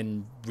exiting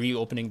and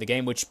reopening the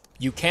game, which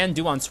you can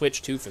do on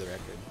Switch too, for the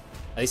record.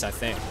 At least I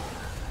think.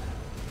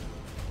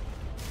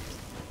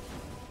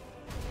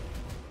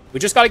 We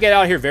just got to get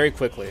out of here very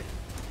quickly.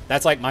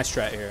 That's like my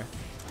strat here.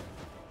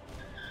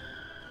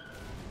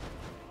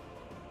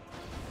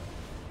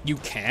 You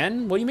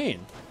can? What do you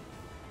mean?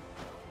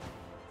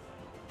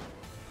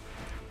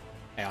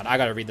 Hang on, I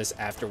gotta read this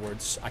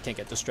afterwards. I can't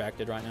get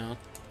distracted right now.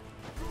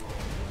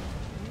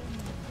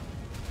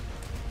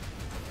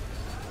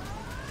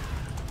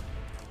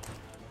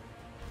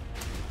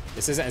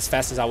 This isn't as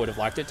fast as I would have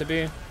liked it to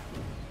be,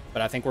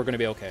 but I think we're gonna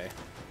be okay.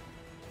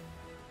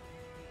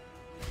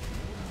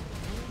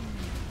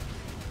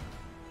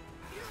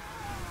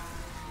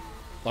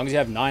 As long as you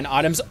have 9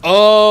 items.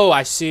 Oh,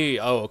 I see.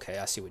 Oh, okay.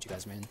 I see what you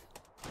guys mean.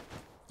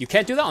 You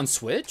can't do that on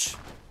Switch?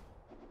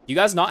 You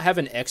guys not have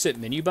an exit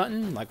menu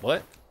button? Like,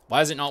 what? Why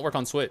does it not work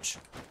on Switch?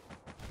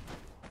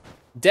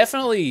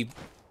 Definitely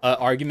an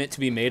argument to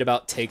be made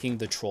about taking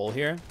the troll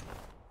here.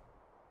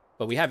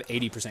 But we have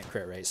 80%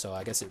 crit rate, so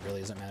I guess it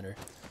really doesn't matter.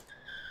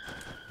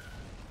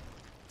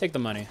 Take the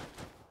money.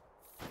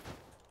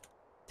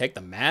 Take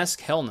the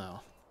mask? Hell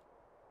no.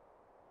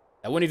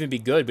 That wouldn't even be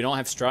good. We don't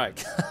have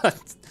strike.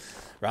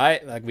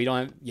 Right? Like, we don't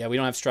have... Yeah, we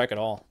don't have strike at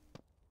all.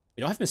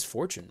 We don't have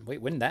misfortune.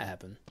 Wait, when did that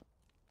happen?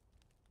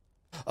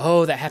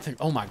 Oh, that happened.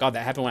 Oh my god,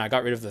 that happened when I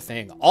got rid of the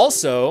thing.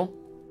 Also,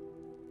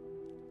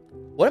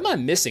 what am I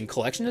missing?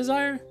 Collection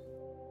desire?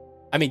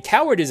 I mean,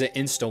 coward is an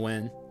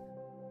insta-win.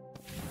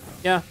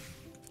 Yeah.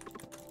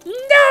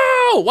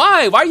 No!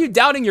 Why? Why are you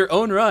doubting your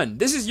own run?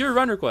 This is your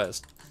run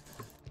request.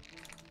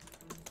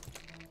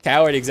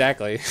 Coward,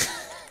 exactly.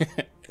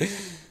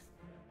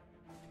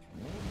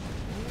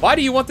 Why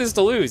do you want this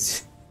to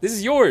lose? This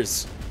is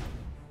yours.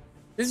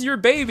 This is your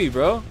baby,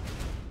 bro.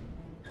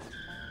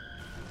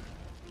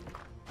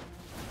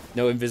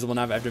 No invisible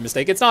knife after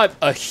mistake. It's not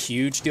a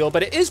huge deal,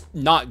 but it is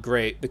not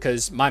great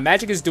because my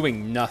magic is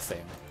doing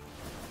nothing.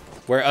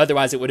 Where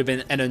otherwise it would have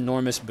been an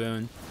enormous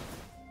boon.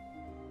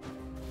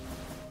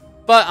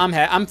 But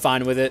I'm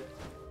fine with it.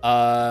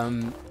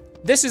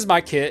 This is my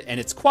kit, and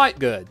it's quite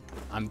good.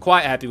 I'm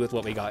quite happy with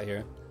what we got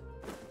here.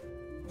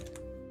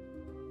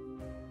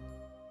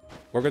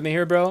 Work with me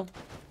here, bro.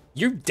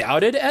 You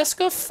doubted,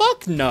 Eska?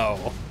 Fuck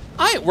no.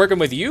 I ain't working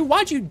with you.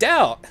 Why'd you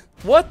doubt?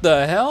 What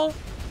the hell?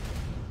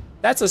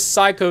 That's a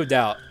psycho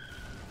doubt.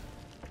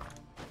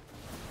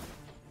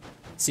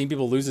 Seeing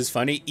people lose is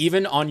funny.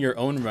 Even on your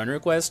own run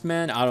request,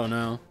 man, I don't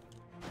know.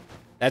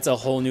 That's a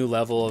whole new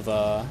level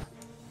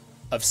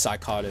of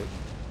psychotic.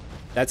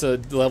 That's a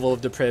level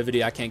of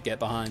depravity I can't get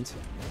behind.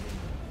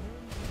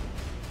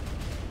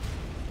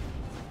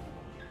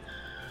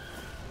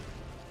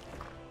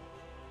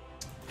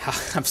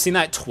 I've seen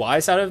that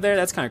twice out of there.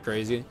 That's kind of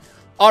crazy.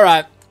 All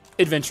right,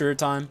 adventurer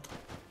time.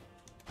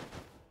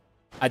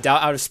 I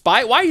doubt out of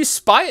spite. Why are you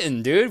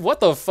spiting, dude?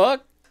 What the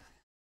fuck?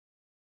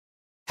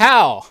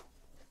 How?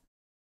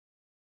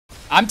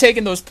 I'm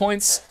taking those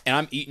points and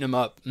I'm eating them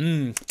up.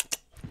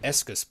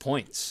 Eska's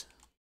points.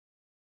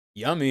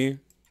 Yummy.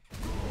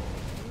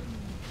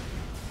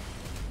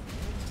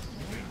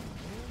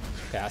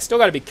 Yeah, I still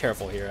got to be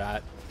careful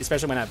here,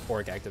 especially when I have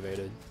Orc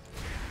activated.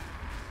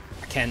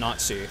 I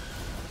cannot see.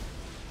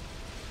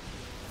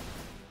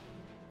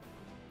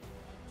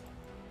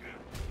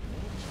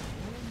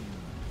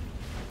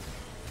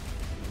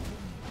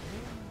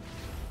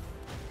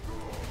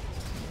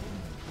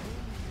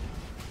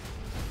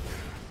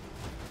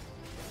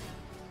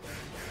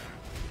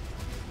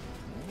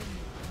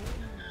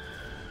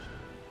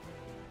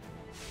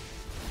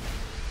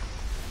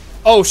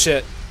 Oh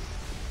shit.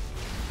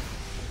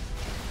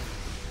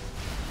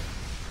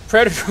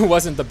 Predator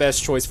wasn't the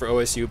best choice for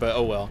OSU, but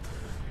oh well.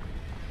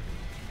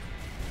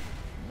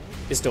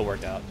 It still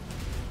worked out.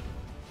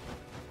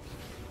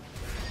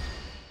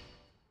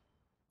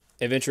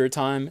 Adventurer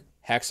time.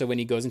 Haxa when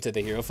he goes into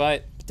the hero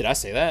fight. Did I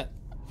say that?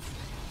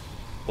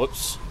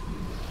 Whoops.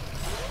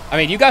 I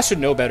mean, you guys should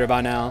know better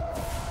by now.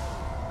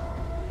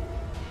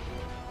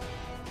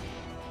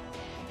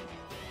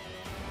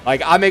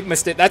 Like, I make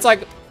mistakes. That's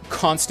like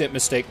constant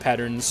mistake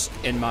patterns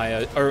in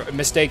my, or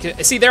mistake.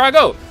 See, there I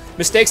go.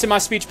 Mistakes in my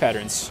speech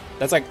patterns.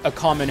 That's like a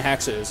common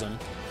Haxaism.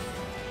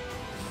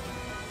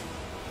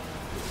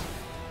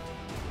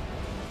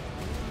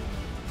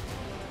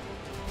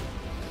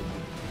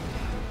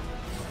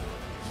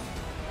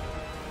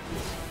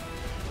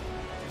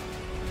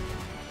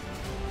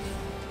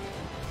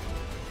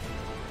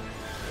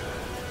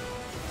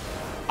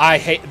 I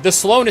hate, the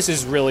slowness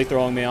is really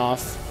throwing me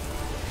off.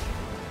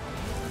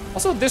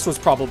 Also, this was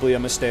probably a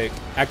mistake,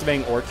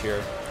 activating Orc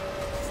here.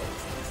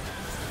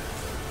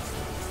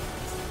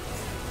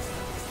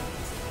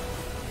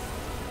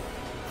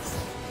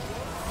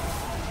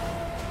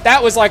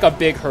 That was like a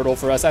big hurdle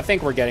for us. I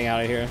think we're getting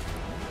out of here.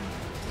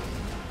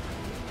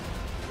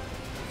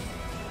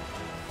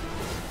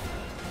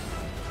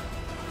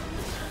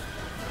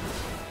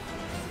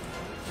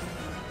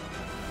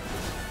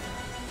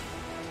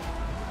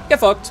 Get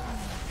fucked.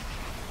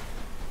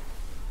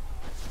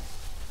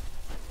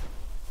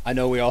 I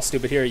know we're all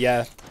stupid here,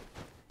 yeah.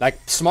 Like,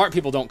 smart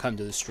people don't come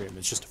to the stream,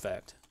 it's just a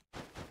fact.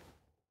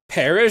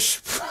 Perish?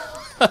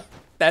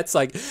 That's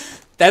like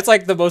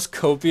the most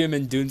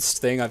copium-induced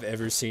thing I've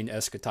ever seen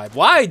Eska type.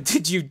 Why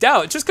did you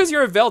doubt? Just because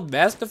you're a Veld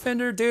Mask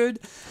defender, dude?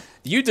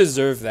 You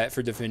deserve that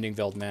for defending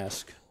Veld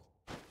Mask.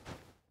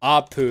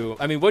 Apu.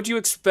 I mean, what'd you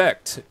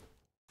expect?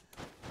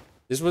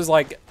 This was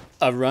like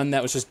a run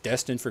that was just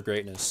destined for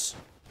greatness.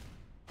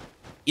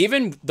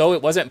 Even though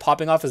it wasn't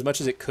popping off as much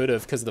as it could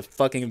have because of the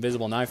fucking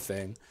invisible knife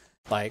thing.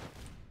 Like,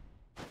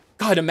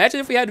 God, imagine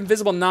if we had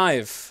invisible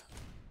knife.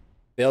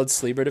 Veld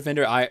Sleeper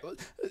Defender. I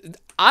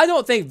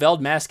don't think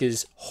Veld Mask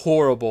is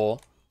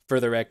horrible, for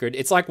the record.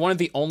 It's like one of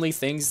the only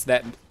things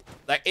that,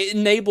 like, it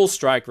enables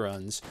strike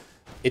runs.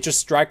 It just,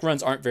 strike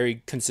runs aren't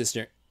very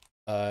consistent,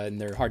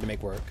 and they're hard to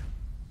make work.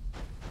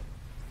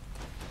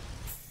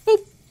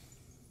 Boop.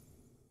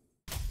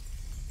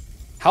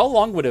 How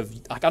long would have,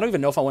 like, I don't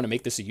even know if I want to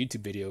make this a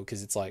YouTube video,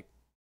 because it's, like,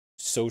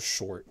 so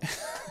short.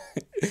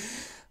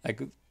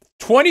 Like,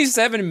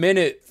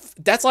 27-minute,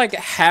 that's like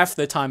half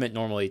the time it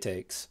normally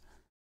takes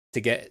to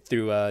get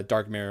through a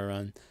Dark Mirror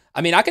run. I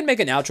mean, I can make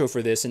an outro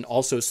for this and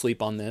also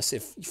sleep on this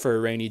if for a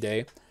rainy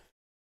day.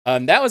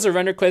 That was a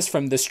run request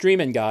from the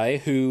streaming guy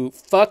who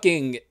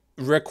fucking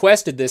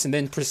requested this and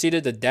then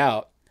proceeded to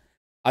doubt.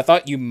 I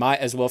thought you might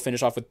as well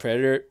finish off with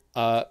Predator.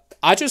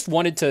 I just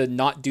wanted to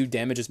not do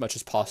damage as much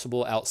as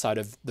possible outside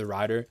of the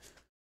rider.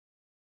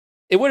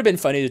 It would have been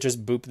funny to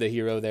just boop the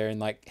hero there and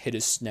like hit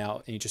his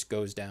snout and he just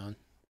goes down.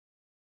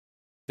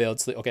 Veiled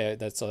Sleep. Okay,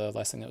 that's the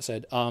last thing that was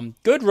said.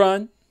 Good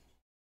run.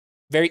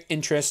 Very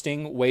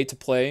interesting way to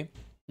play.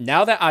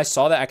 Now that I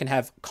saw that I can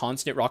have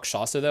constant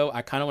Rakshasa, though,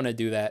 I kind of want to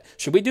do that.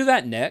 Should we do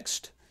that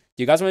next?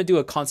 Do you guys want to do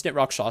a constant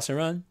Rakshasa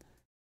run?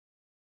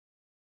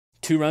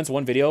 2 runs,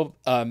 1 video?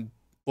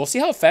 Well, We'll see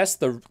how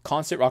fast the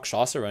constant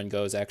Rakshasa run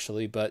goes,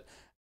 actually, but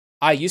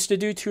I used to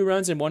do 2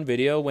 runs in one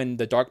video when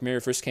the Dark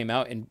Mirror first came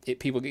out, and it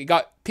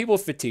got people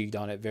fatigued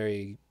on it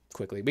very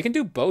quickly. We can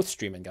do both,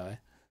 streaming guy.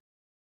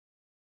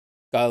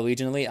 Got a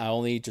Legion Elite. I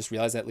only just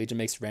realized that Legion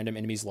makes random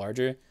enemies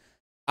larger.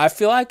 I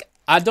feel like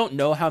I don't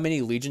know how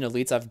many Legion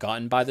Elites I've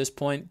gotten by this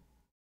point.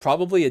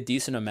 Probably a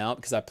decent amount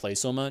because I play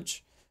so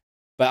much.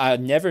 But I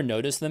never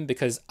notice them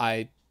because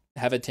I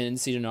have a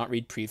tendency to not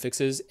read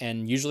prefixes,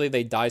 and usually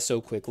they die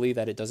so quickly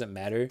that it doesn't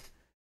matter.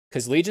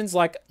 Because Legion's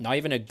like not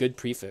even a good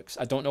prefix.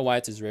 I don't know why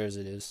it's as rare as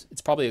it is.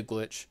 It's probably a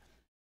glitch.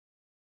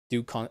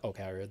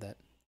 Okay, I read that.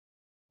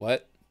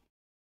 What?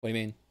 What do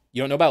you mean?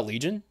 You don't know about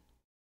Legion?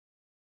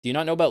 Do you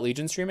not know about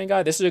Legion, streaming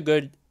guy? This is a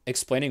good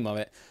explaining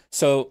moment.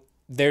 So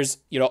there's,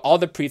 all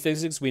the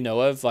prefixes we know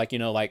of, like,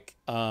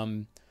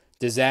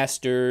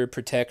 disaster,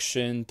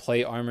 protection,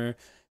 plate armor.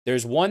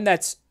 There's one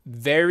that's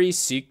very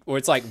or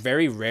it's like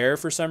very rare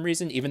for some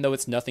reason, even though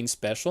it's nothing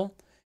special.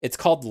 It's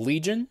called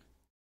Legion,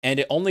 and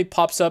it only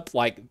pops up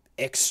like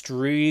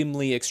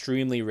extremely,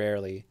 extremely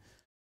rarely.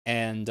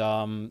 And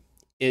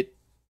it,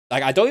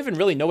 like, I don't even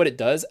really know what it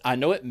does. I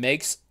know it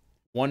makes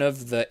one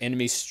of the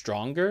enemies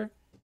stronger,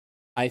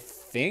 I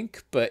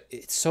think, but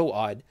it's so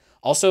odd.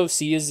 Also,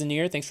 C is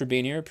near. Thanks for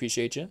being here.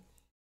 Appreciate you.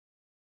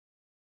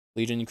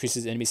 Legion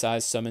increases enemy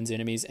size, summons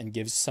enemies, and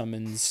gives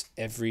summons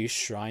every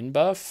shrine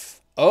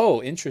buff.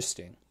 Oh,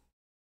 interesting.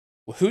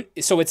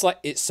 So it's like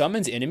it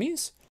summons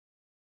enemies?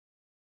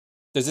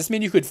 Does this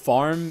mean you could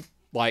farm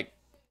like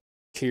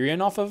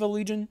Kyrian off of a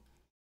Legion?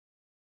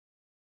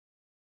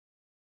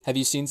 Have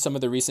you seen some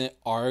of the recent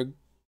ARG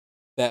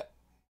that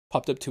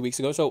popped up 2 weeks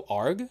ago? So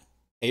ARG?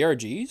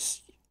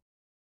 ARGs?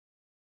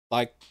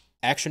 Like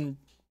action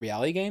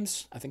reality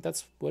games? I think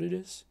that's what it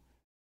is.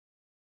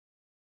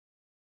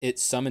 It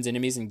summons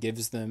enemies and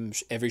gives them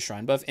every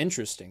shrine buff.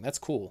 Interesting. That's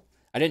cool.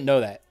 I didn't know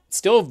that.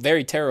 Still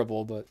very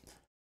terrible, but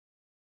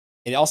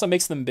it also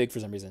makes them big for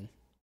some reason.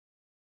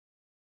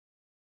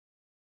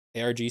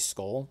 ARG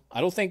Skull?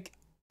 I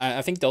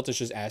think Delta's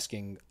just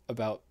asking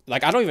about,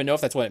 like, I don't even know if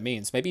that's what it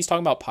means. Maybe he's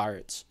talking about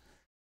pirates.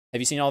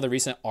 Have you seen all the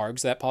recent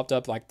ARGs that popped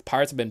up? Like,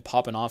 pirates have been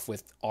popping off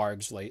with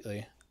ARGs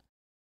lately.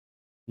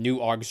 New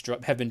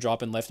ARGs have been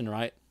dropping left and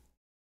right.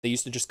 They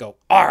used to just go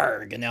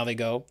ARG, and now they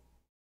go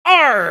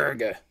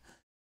ARG!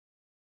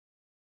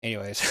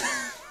 Anyways.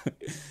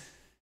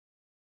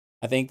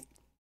 I think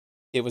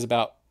it was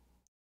about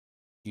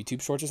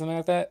YouTube Shorts or something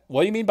like that.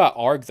 What do you mean by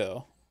ARG,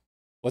 though?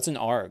 What's an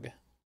ARG?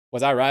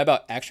 Was I right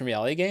about action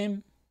reality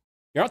game?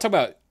 You're not talking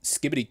about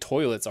skibbity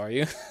toilets, are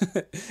you?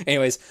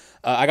 Anyways,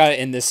 I gotta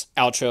end this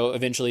outro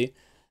eventually.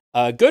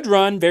 Good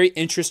run, very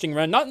interesting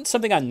run. Not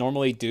something I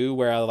normally do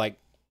where I like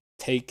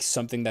take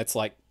something that's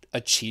like a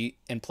cheat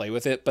and play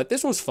with it, but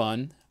this was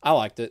fun. I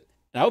liked it,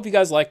 and I hope you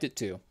guys liked it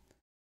too.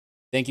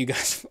 Thank you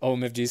guys.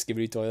 OMFG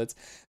skibbity toilets.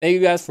 Thank you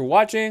guys for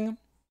watching.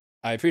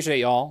 I appreciate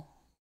y'all,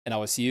 and I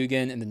will see you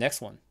again in the next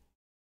one.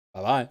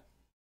 Bye bye.